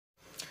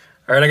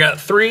All right, I got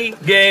 3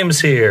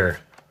 games here.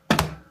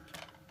 I'm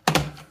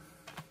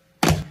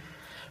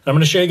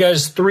going to show you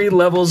guys 3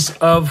 levels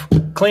of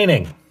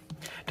cleaning,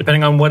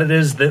 depending on what it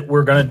is that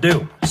we're going to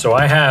do. So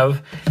I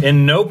have,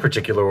 in no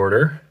particular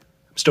order,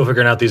 I'm still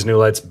figuring out these new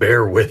lights,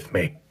 bear with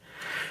me.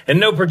 In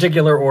no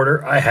particular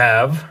order, I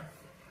have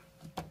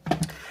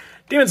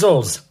Demon's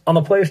Souls on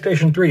the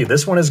PlayStation 3.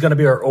 This one is going to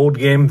be our old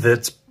game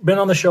that's been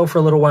on the shelf for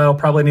a little while,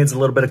 probably needs a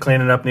little bit of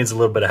cleaning up, needs a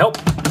little bit of help.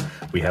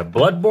 We have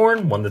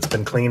Bloodborne, one that's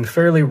been cleaned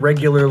fairly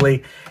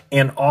regularly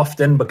and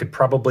often, but could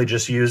probably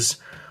just use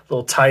a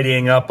little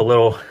tidying up, a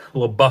little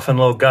buffing, a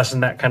little gussing,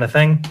 that kind of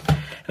thing.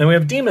 And then we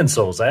have Demon's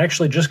Souls. I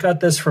actually just got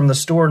this from the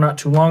store not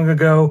too long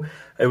ago.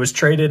 It was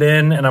traded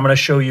in, and I'm going to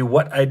show you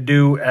what I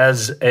do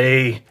as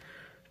a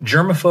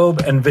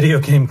germaphobe and video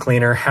game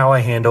cleaner, how I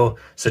handle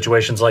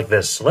situations like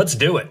this. So let's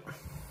do it.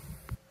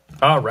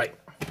 All right.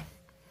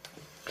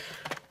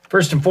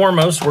 First and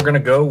foremost, we're going to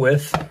go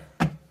with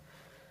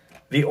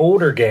the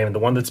older game, the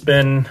one that's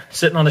been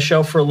sitting on the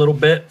shelf for a little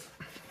bit.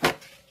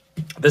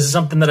 This is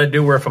something that I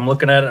do where if I'm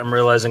looking at it, I'm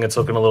realizing it's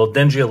looking a little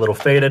dingy, a little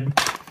faded.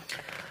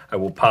 I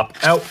will pop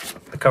out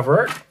the cover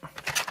art.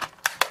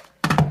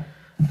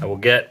 I will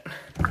get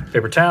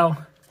paper towel,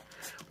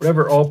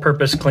 whatever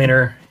all-purpose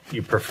cleaner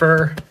you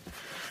prefer.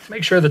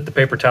 Make sure that the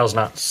paper towel is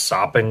not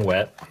sopping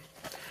wet.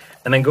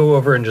 And then go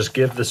over and just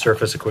give the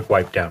surface a quick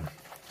wipe down.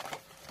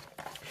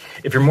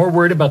 If you're more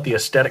worried about the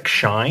aesthetic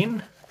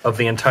shine of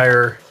the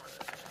entire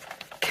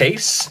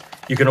case,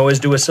 you can always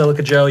do a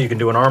silica gel. You can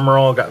do an Armor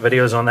All. Got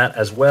videos on that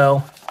as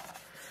well.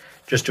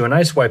 Just do a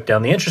nice wipe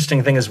down. The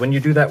interesting thing is when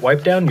you do that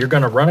wipe down, you're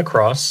going to run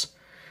across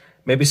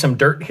maybe some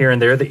dirt here and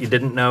there that you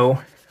didn't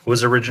know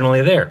was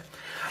originally there.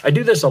 I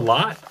do this a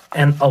lot,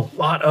 and a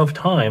lot of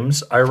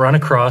times I run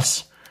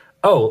across,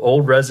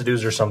 old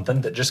residues or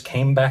something that just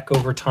came back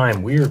over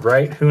time. Weird,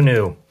 right? Who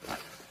knew?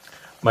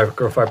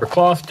 Microfiber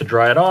cloth to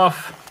dry it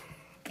off.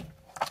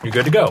 You're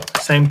good to go.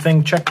 Same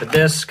thing, check the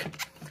disc.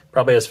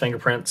 Probably has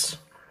fingerprints.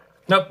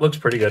 Nope, looks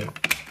pretty good.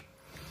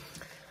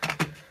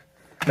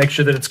 Make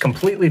sure that it's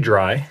completely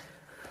dry.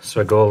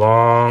 So I go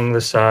along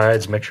the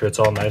sides, make sure it's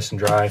all nice and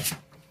dry.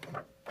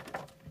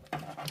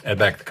 Add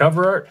back the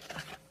cover art.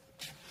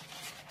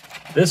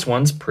 This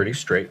one's pretty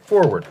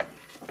straightforward.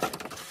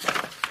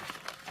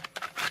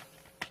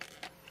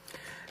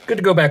 Good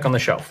to go back on the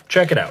shelf.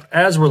 Check it out.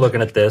 As we're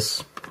looking at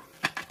this,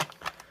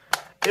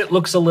 it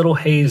looks a little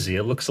hazy.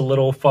 It looks a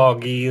little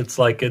foggy. It's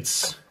like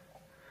it's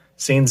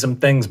seen some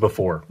things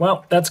before.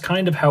 Well, that's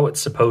kind of how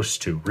it's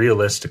supposed to,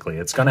 realistically.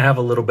 It's going to have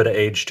a little bit of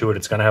age to it.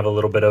 It's going to have a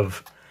little bit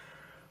of,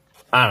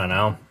 I don't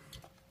know,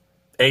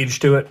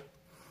 age to it.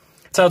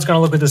 That's how it's going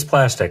to look with this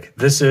plastic.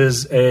 This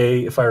is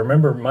a, if I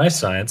remember my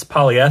science,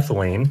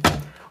 polyethylene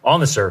on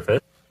the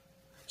surface.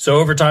 So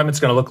over time, it's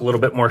going to look a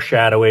little bit more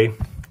shadowy,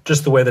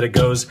 just the way that it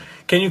goes.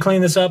 Can you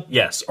clean this up?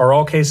 Yes. Are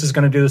all cases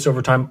going to do this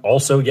over time?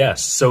 Also,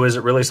 yes. So is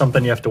it really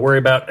something you have to worry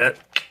about? I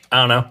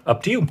don't know.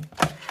 Up to you.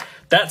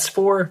 That's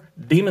for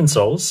Demon's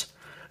Souls.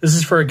 This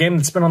is for a game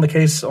that's been on the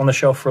case, on the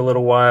shelf for a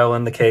little while,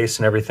 in the case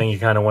and everything. You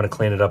kind of want to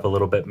clean it up a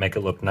little bit, make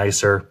it look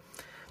nicer.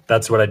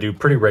 That's what I do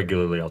pretty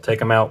regularly. I'll take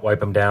them out, wipe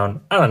them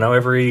down. I don't know,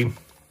 every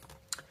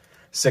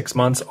 6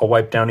 months, I'll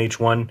wipe down each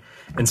one,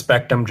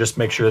 inspect them, just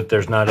make sure that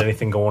there's not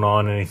anything going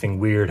on, anything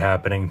weird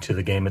happening to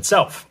the game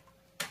itself.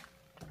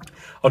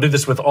 I'll do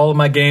this with all of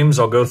my games.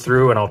 I'll go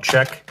through and I'll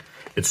check.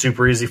 It's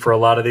super easy for a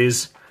lot of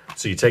these.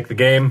 So you take the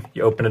game,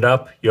 you open it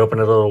up, you open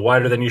it a little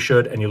wider than you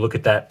should, and you look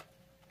at that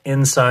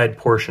inside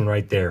portion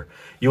right there.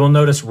 You will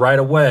notice right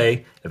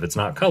away, if it's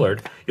not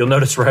colored, you'll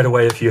notice right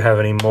away if you have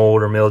any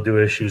mold or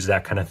mildew issues,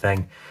 that kind of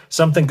thing.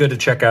 Something good to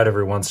check out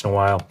every once in a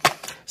while.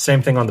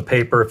 Same thing on the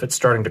paper. If it's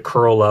starting to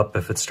curl up,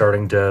 if it's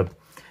starting to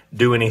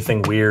do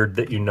anything weird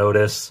that you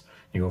notice,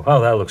 you go,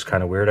 oh, that looks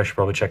kind of weird. I should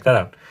probably check that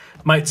out.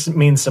 Might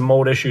mean some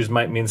mold issues,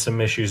 might mean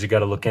some issues you got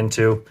to look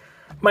into.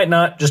 Might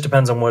not, just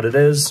depends on what it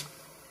is.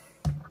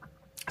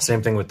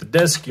 Same thing with the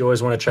disc. You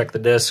always want to check the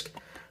disc.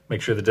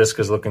 Make sure the disc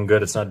is looking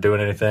good. It's not doing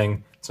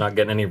anything. It's not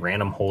getting any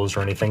random holes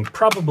or anything.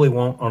 Probably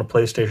won't on a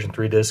PlayStation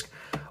 3 disc.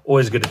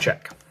 Always good to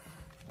check.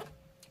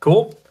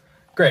 Cool?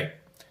 Great.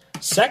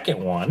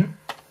 Second one.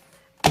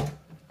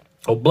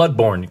 Oh,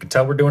 Bloodborne. You can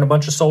tell we're doing a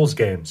bunch of Souls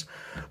games.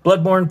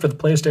 Bloodborne for the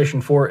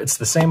PlayStation 4, it's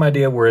the same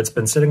idea where it's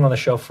been sitting on the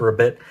shelf for a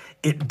bit.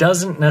 It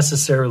doesn't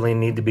necessarily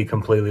need to be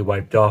completely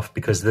wiped off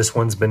because this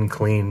one's been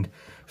cleaned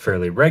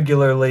fairly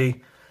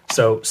regularly.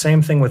 So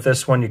same thing with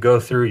this one. You go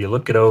through, you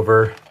look it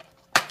over,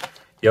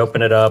 you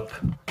open it up.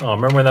 Oh,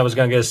 remember when that was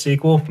going to get a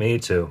sequel? Me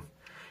too.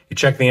 You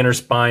check the inner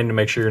spine to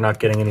make sure you're not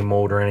getting any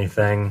mold or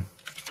anything.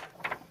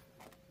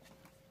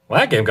 Well,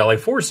 that game got like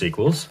 4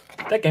 sequels.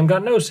 That game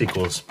got no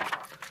sequels.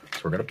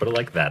 So we're going to put it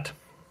like that.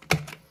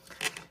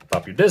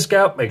 Pop your disc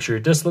out, make sure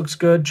your disc looks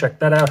good, check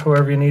that out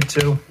however you need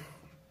to.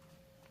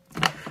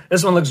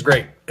 This one looks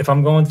great. If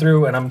I'm going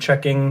through and I'm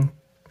checking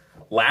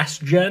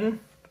last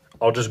gen,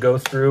 I'll just go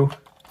through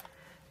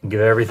and give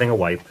everything a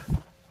wipe.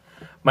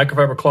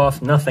 Microfiber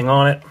cloth, nothing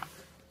on it.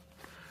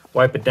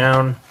 Wipe it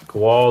down,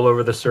 go all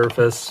over the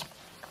surface.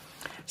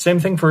 Same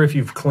thing for if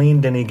you've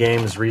cleaned any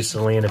games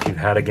recently and if you've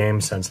had a game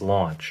since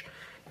launch.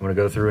 going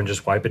to go through and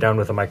just wipe it down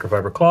with a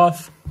microfiber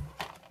cloth.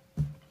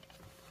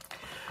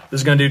 This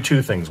is going to do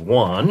two things.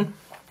 One,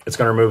 it's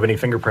going to remove any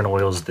fingerprint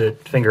oils that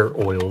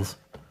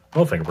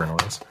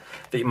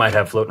you might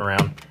have floating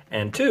around.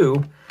 And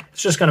two,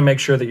 it's just going to make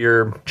sure that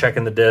you're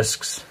checking the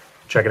discs,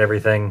 checking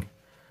everything,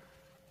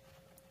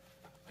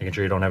 making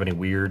sure you don't have any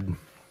weird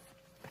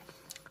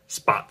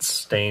spots,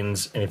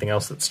 stains, anything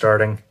else that's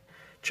starting.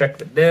 Check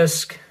the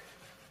disc,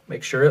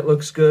 make sure it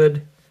looks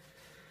good.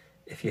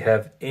 If you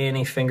have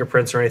any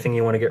fingerprints or anything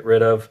you want to get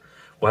rid of,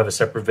 we'll have a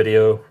separate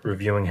video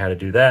reviewing how to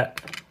do that.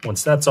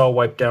 Once that's all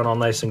wiped down all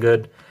nice and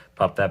good,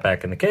 pop that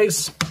back in the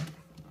case,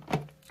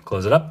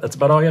 close it up. That's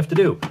about all you have to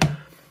do.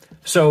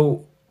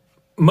 So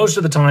most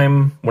of the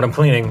time when I'm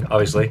cleaning,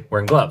 obviously,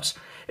 wearing gloves.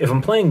 If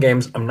I'm playing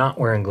games, I'm not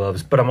wearing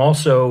gloves, but I'm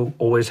also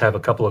always have a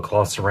couple of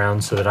cloths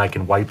around so that I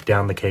can wipe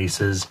down the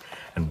cases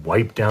and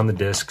wipe down the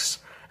discs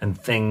and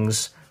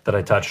things that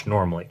I touch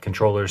normally.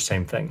 Controllers,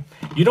 same thing.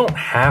 You don't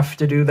have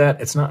to do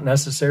that. It's not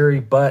necessary,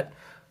 but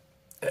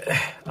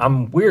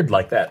I'm weird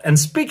like that. And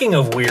speaking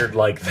of weird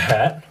like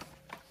that,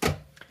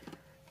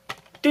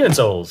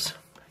 Demon's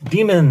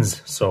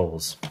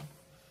Souls.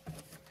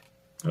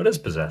 Oh, it is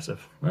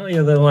possessive. Well,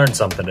 yeah, they learned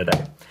something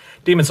today.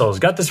 Demon's Souls.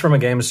 Got this from a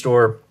game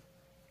store.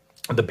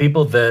 The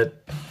people that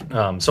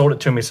sold it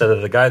to me said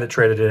that the guy that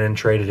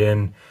traded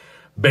in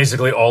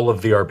basically all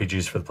of the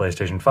RPGs for the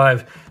PlayStation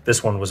 5.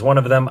 This one was one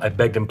of them. I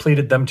begged and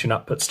pleaded them to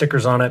not put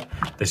stickers on it.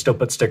 They still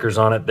put stickers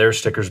on it. Their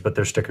stickers, but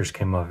their stickers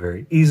came off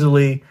very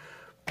easily.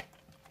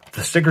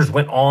 The stickers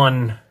went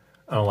on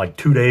like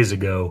 2 days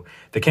ago.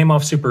 They came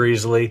off super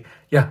easily.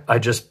 Yeah,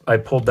 I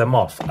pulled them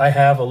off. I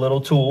have a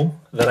little tool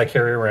that I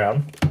carry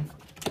around.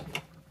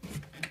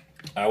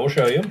 I will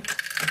show you.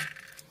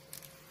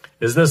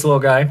 Is this little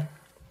guy.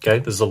 Okay,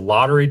 this is a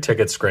lottery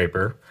ticket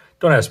scraper.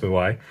 Don't ask me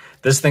why.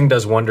 This thing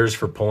does wonders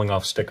for pulling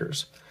off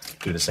stickers.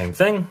 Do the same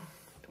thing.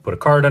 Put a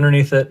card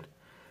underneath it.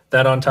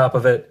 That on top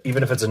of it,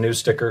 even if it's a new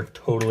sticker,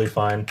 totally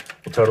fine.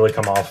 Will totally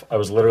come off. I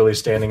was literally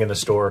standing in the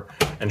store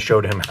and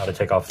showed him how to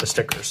take off the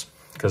stickers.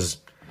 Because,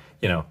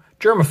 you know,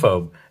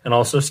 germaphobe and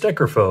also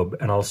stickerphobe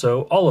and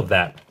also all of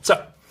that. So,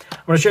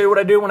 I'm going to show you what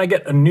I do when I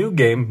get a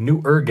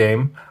newer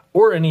game,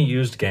 or any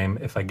used game.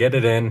 If I get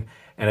it in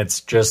and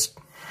it's just,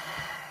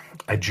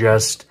 I'm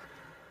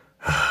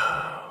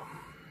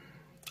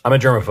a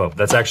germaphobe.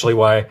 That's actually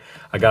why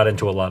I got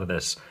into a lot of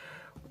this.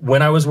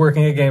 When I was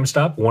working at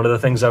GameStop, one of the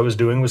things I was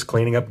doing was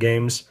cleaning up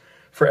games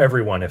for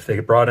everyone. If they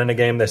brought in a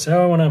game, they said,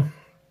 oh, I want to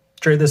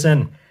trade this in,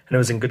 and it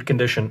was in good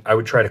condition, I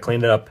would try to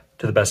clean it up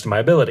to the best of my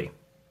ability.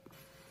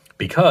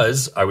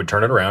 Because I would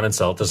turn it around and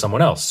sell it to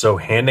someone else. So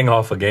handing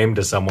off a game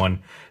to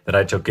someone that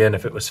I took in,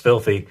 if it was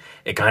filthy,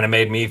 it kind of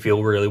made me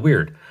feel really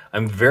weird.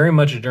 I'm very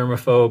much a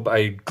germaphobe.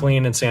 I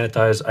clean and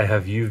sanitize. I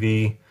have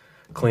UV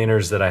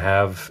cleaners that I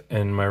have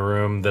in my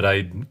room that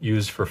I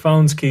use for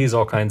phones, keys,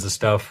 all kinds of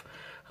stuff,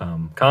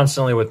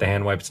 constantly with the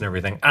hand wipes and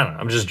everything. I don't know.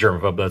 I'm just a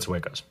germaphobe. That's the way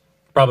it goes.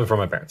 Probably from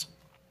my parents.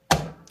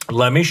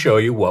 Let me show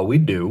you what we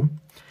do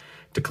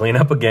to clean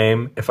up a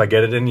game if I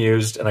get it in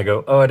used and I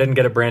go, oh, I didn't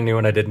get it brand new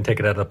and I didn't take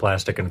it out of the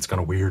plastic and it's going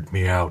to weird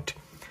me out.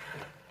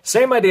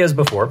 Same idea as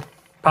before.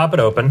 Pop it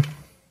open.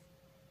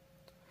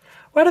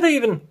 Why do they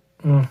even...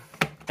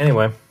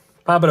 Anyway,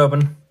 pop it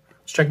open.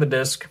 Let's check the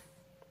disc.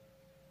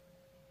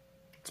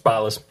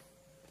 Spotless.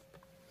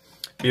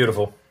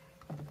 Beautiful.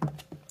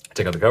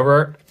 Take out the cover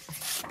art.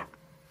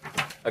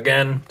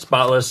 Again,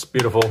 spotless,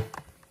 beautiful.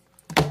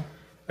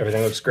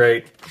 Everything looks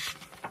great.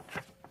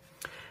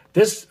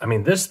 This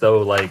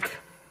though, like,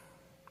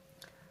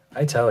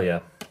 I tell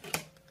you,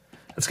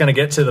 it's going to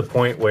get to the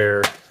point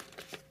where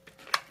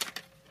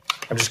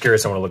I'm just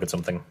curious. I want to look at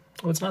something.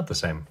 Oh, it's not the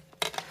same.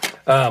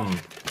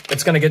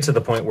 It's going to get to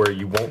the point where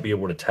you won't be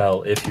able to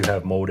tell if you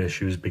have mold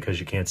issues because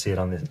you can't see it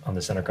on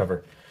the center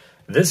cover.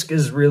 The disc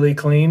is really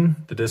clean.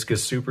 The disc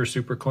is super,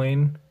 super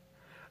clean.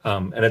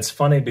 And it's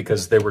funny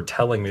because they were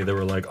telling me, they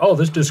were like, oh,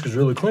 this disc is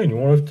really clean. You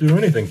won't have to do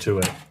anything to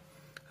it.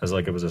 As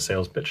like it was a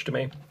sales pitch to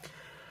me.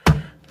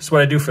 This is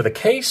what I do for the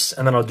case,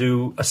 and then I'll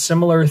do a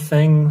similar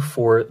thing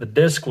for the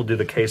disc. We'll do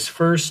the case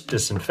first,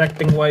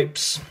 disinfecting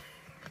wipes.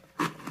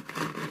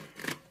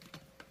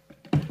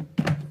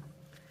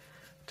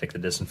 Take the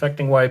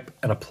disinfecting wipe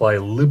and apply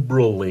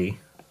liberally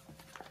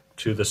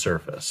to the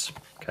surface,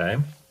 okay?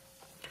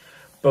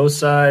 Both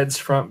sides,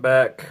 front,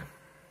 back,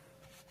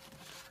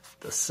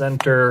 the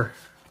center,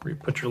 where you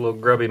put your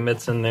little grubby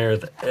mitts in there,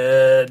 the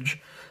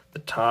edge, the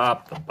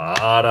top, the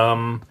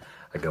bottom.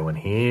 I go in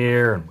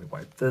here and we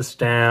wipe this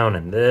down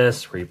and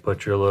this, where you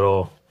put your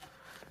little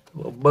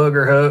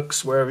booger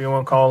hooks, wherever you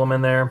want to call them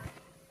in there.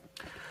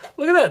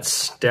 Look at that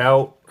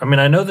stout. I mean,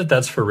 I know that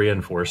that's for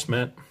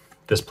reinforcement,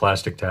 this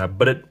plastic tab,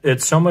 but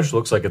it so much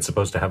looks like it's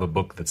supposed to have a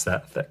book that's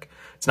that thick.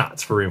 It's not,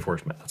 it's for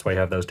reinforcement. That's why you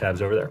have those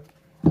tabs over there.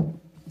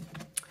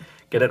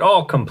 Get it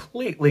all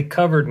completely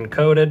covered and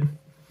coated.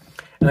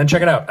 And then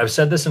check it out. I've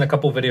said this in a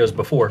couple videos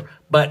before,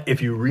 but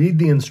if you read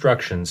the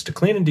instructions, to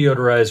clean and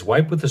deodorize,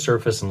 wipe with the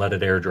surface and let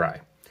it air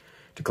dry.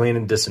 To clean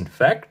and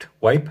disinfect,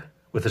 wipe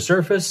with the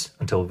surface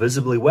until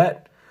visibly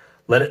wet,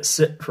 let it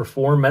sit for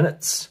 4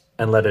 minutes,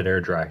 and let it air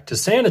dry. To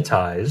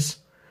sanitize,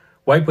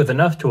 wipe with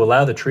enough to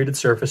allow the treated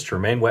surface to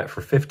remain wet for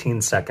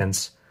 15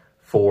 seconds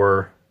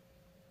for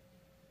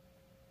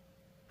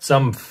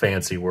some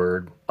fancy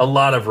word. A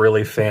lot of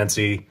really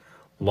fancy,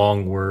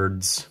 long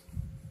words.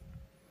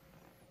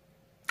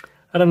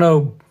 I don't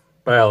know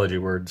biology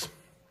words.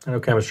 I know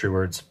chemistry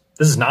words.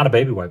 This is not a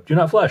baby wipe. Do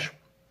not flush.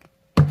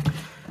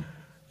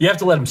 You have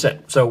to let them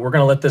sit. So we're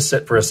going to let this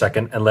sit for a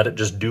second and let it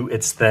just do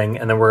its thing.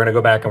 And then we're going to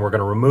go back and we're going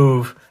to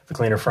remove the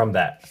cleaner from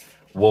that.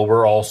 What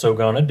we're also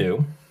going to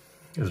do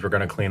is we're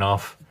going to clean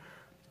off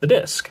the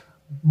disc.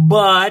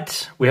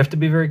 But we have to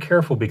be very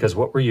careful because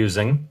what we're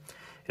using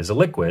is a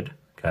liquid,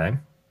 okay?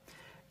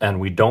 And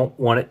we don't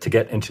want it to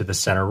get into the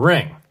center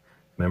ring.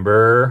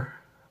 Remember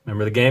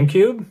the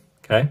GameCube?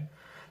 Okay.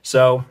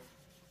 So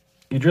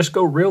you just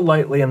go real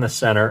lightly in the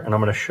center, and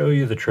I'm going to show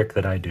you the trick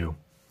that I do.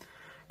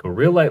 Go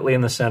real lightly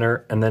in the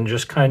center, and then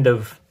just kind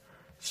of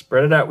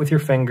spread it out with your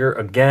finger.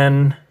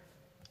 Again,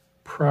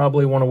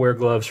 probably want to wear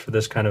gloves for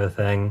this kind of a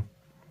thing.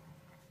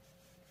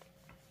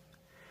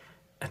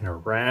 And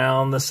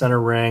around the center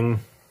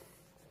ring,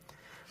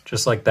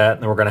 just like that,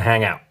 and then we're going to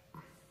hang out.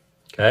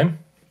 Okay?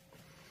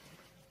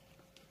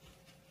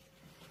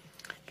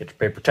 Get your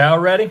paper towel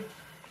ready.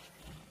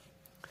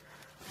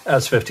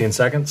 That's 15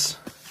 seconds.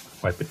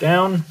 Wipe it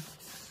down.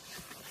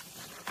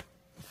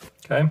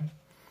 Okay.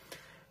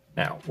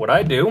 Now, what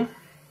I do,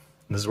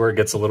 this is where it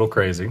gets a little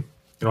crazy. You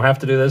don't have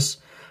to do this,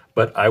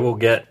 but I will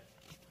get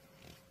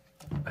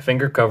my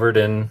finger covered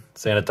in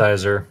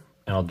sanitizer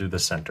and I'll do the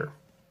center.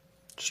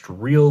 Just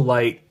real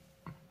light,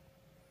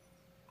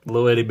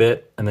 little itty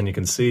bit, and then you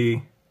can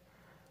see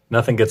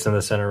nothing gets in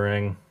the center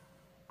ring.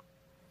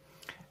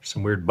 There's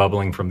some weird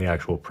bubbling from the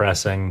actual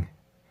pressing,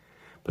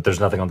 but there's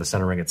nothing on the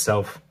center ring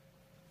itself.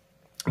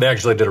 They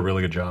actually did a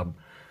really good job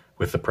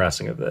with the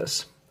pressing of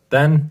this.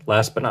 Then,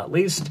 last but not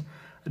least,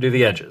 I do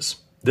the edges.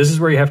 This is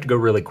where you have to go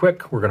really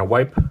quick. We're going to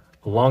wipe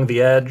along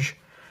the edge.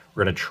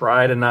 We're going to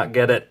try to not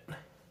get it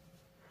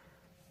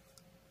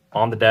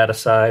on the data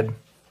side.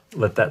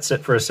 Let that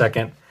sit for a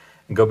second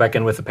and go back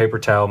in with a paper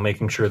towel,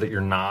 making sure that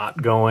you're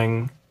not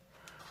going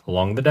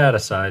along the data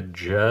side,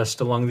 just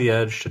along the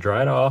edge to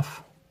dry it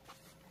off.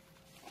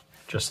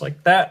 Just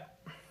like that.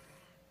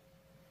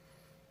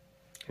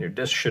 Your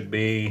disc should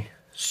be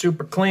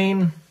super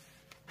clean.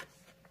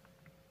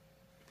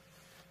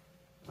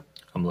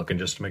 I'm looking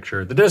just to make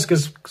sure the disc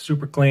is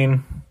super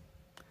clean.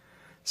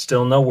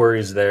 Still no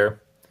worries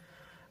there.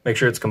 Make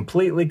sure it's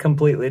completely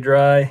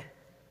dry.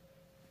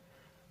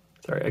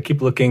 Sorry, I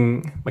keep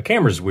looking. My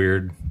camera's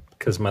weird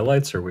because my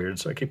lights are weird,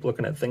 so I keep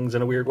looking at things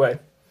in a weird way.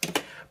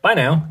 By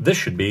now, this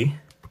should be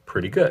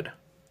pretty good.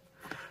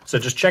 So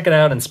just check it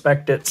out,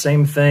 inspect it,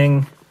 same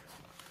thing.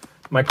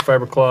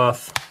 Microfiber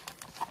cloth,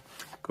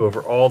 go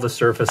over all the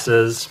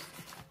surfaces.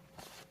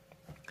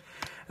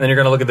 And then you're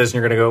gonna look at this and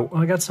you're gonna go,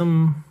 well, I got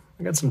some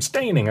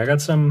staining,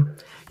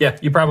 yeah,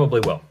 you probably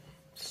will.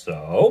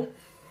 So,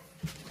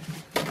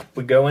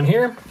 we go in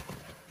here,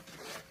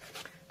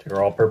 take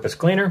our all-purpose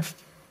cleaner.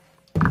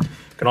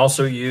 You can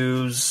also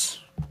use,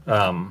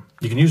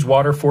 you can use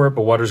water for it,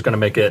 but water's gonna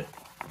make it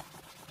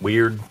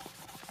weird.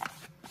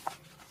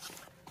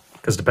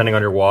 Because depending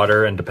on your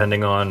water and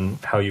depending on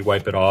how you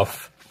wipe it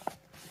off,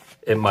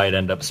 it might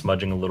end up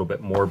smudging a little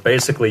bit more.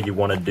 Basically, you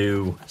want to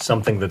do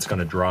something that's going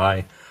to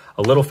dry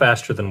a little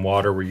faster than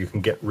water, where you can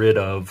get rid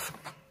of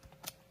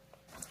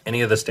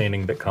any of the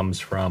staining that comes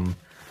from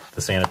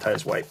the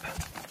sanitized wipe.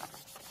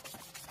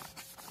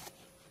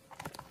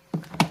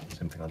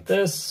 Same thing on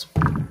this.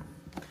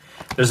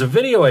 There's a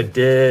video I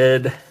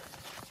did, I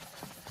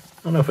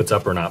don't know if it's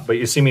up or not, but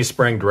you see me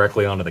spraying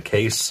directly onto the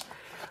case.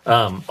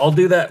 I'll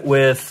do that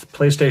with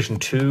PlayStation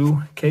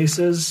 2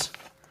 cases.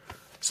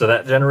 So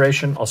that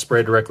generation, I'll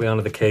spray directly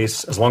onto the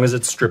case. As long as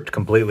it's stripped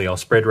completely, I'll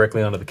spray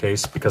directly onto the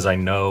case because I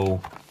know,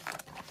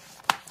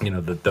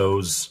 that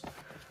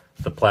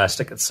the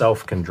plastic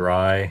itself can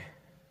dry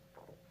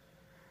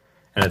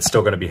and it's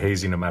still going to be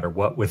hazy no matter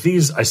what. With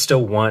these, I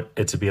still want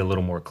it to be a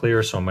little more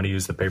clear, so I'm going to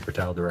use the paper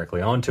towel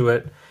directly onto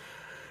it.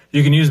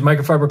 You can use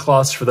microfiber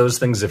cloths for those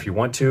things if you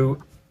want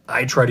to.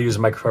 I try to use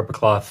microfiber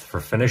cloth for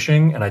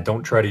finishing, and I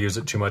don't try to use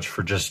it too much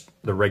for just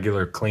the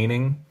regular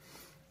cleaning,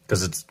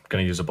 because it's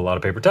going to use up a lot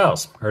of paper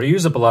towels. I already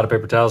use up a lot of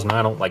paper towels, and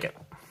I don't like it.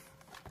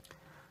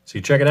 So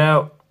you check it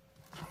out.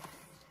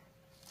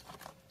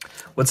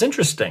 What's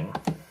interesting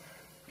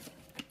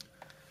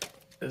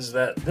is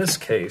that this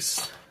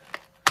case,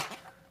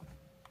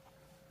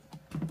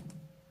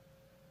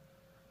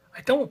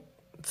 I don't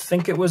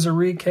think it was a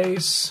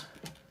recase.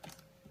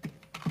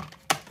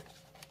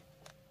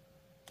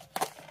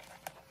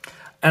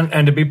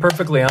 And to be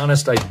perfectly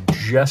honest, I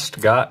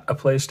just got a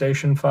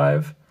PlayStation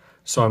 5,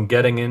 so I'm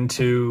getting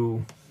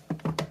into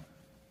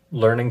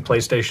learning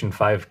PlayStation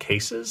 5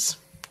 cases.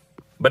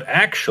 But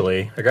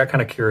actually, I got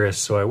kind of curious,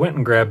 so I went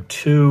and grabbed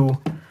 2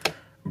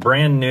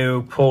 brand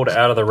new, pulled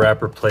out of the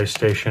wrapper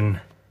PlayStation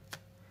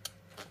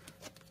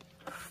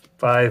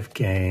 5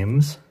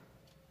 games.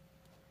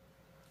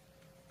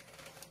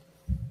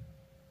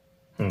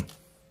 Bring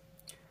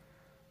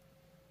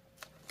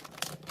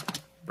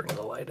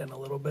the light in a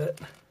little bit.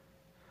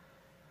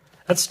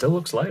 That still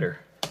looks lighter.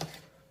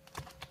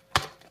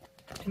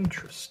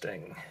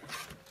 Interesting.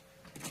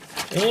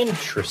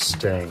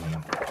 Interesting.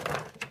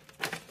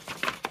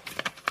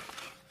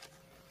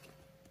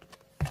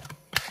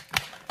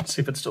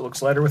 See if it still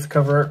looks lighter with the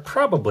cover art.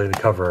 Probably the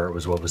cover art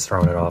was what was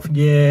throwing it off.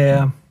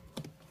 Yeah.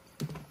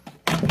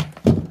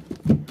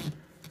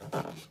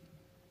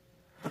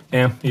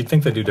 Yeah, you'd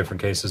think they do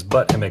different cases,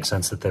 but it makes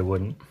sense that they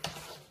wouldn't.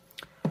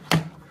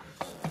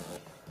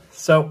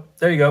 So,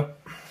 there you go.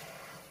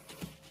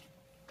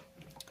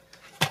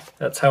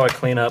 That's how I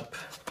clean up.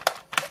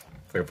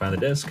 If I can find the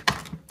disc.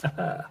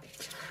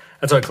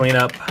 That's how I clean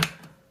up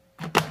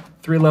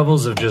 3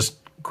 levels of just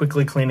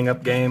quickly cleaning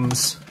up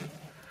games.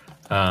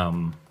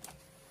 I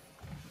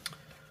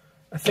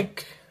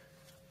think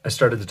I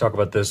started to talk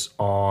about this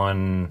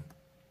on,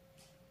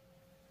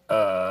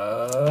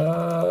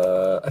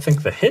 I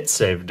think the Hit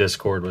Save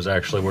Discord was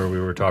actually where we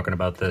were talking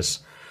about this,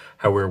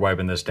 how we were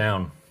wiping this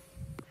down.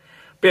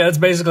 But yeah, that's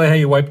basically how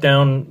you wipe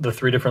down the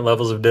 3 different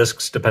levels of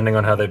discs, depending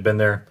on how they've been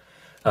there.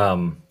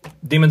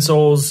 Demon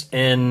Souls,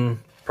 in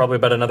probably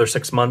about another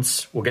 6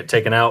 months, will get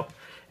taken out.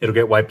 It'll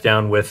get wiped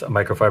down with a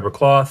microfiber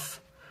cloth.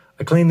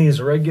 I clean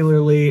these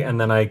regularly, and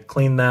then I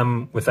clean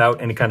them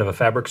without any kind of a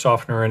fabric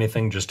softener or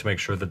anything, just to make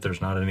sure that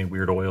there's not any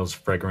weird oils,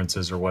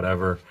 fragrances, or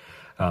whatever.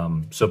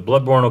 So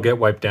Bloodborne will get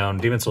wiped down,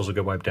 Demon Souls will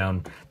get wiped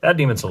down, that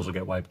Demon Souls will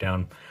get wiped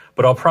down,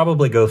 but I'll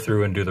probably go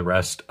through and do the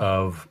rest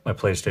of my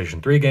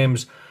PlayStation 3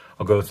 games.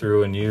 I'll go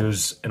through and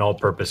use an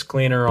all-purpose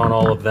cleaner on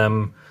all of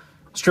them,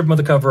 strip them of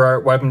the cover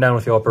art, wipe them down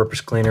with the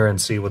all-purpose cleaner,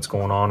 and see what's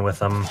going on with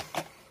them.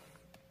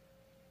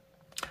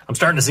 I'm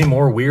starting to see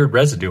more weird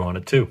residue on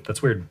it too.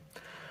 That's weird.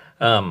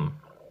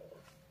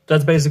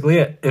 That's basically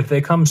it. If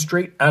they come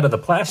straight out of the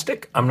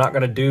plastic, I'm not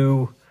going to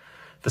do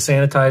the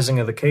sanitizing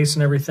of the case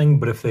and everything,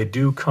 but if they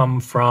do come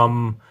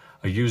from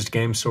a used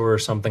game store or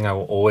something, I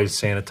will always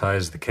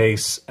sanitize the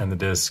case and the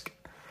disc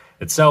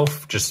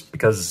itself, just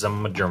because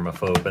I'm a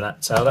germaphobe, and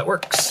that's how that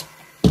works.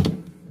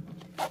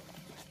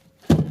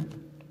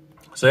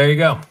 So there you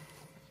go.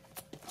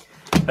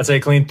 That's how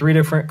you clean 3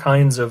 different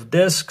kinds of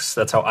discs.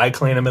 That's how I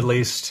clean them, at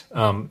least.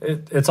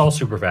 It's all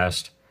super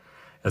fast.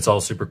 It's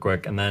all super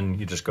quick, and then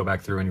you just go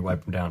back through and you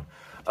wipe them down.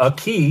 A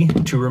key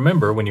to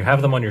remember when you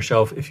have them on your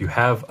shelf, if you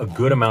have a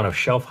good amount of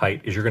shelf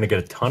height, is you're going to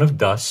get a ton of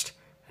dust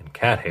and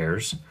cat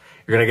hairs.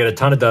 You're going to get a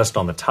ton of dust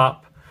on the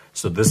top.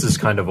 So this is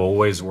kind of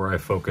always where I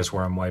focus,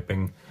 where I'm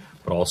wiping,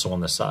 but also on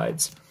the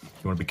sides.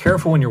 You want to be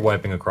careful when you're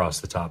wiping across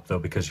the top, though,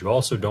 because you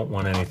also don't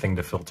want anything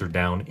to filter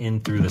down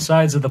in through the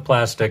sides of the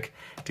plastic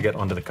to get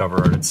onto the cover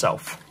art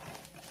itself.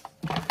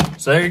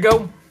 So there you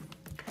go.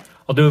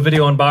 I'll do a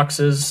video on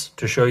boxes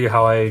to show you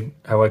how I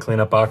clean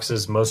up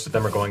boxes. Most of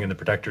them are going in the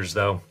protectors,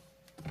 though.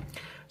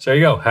 So there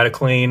you go. How to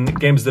clean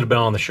games that have been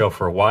on the shelf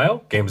for a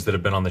while, games that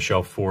have been on the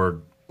shelf for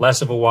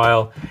less of a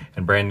while,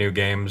 and brand new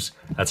games.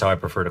 That's how I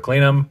prefer to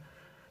clean them.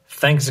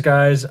 Thanks,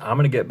 guys. I'm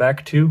going to get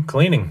back to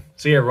cleaning.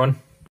 See you, everyone.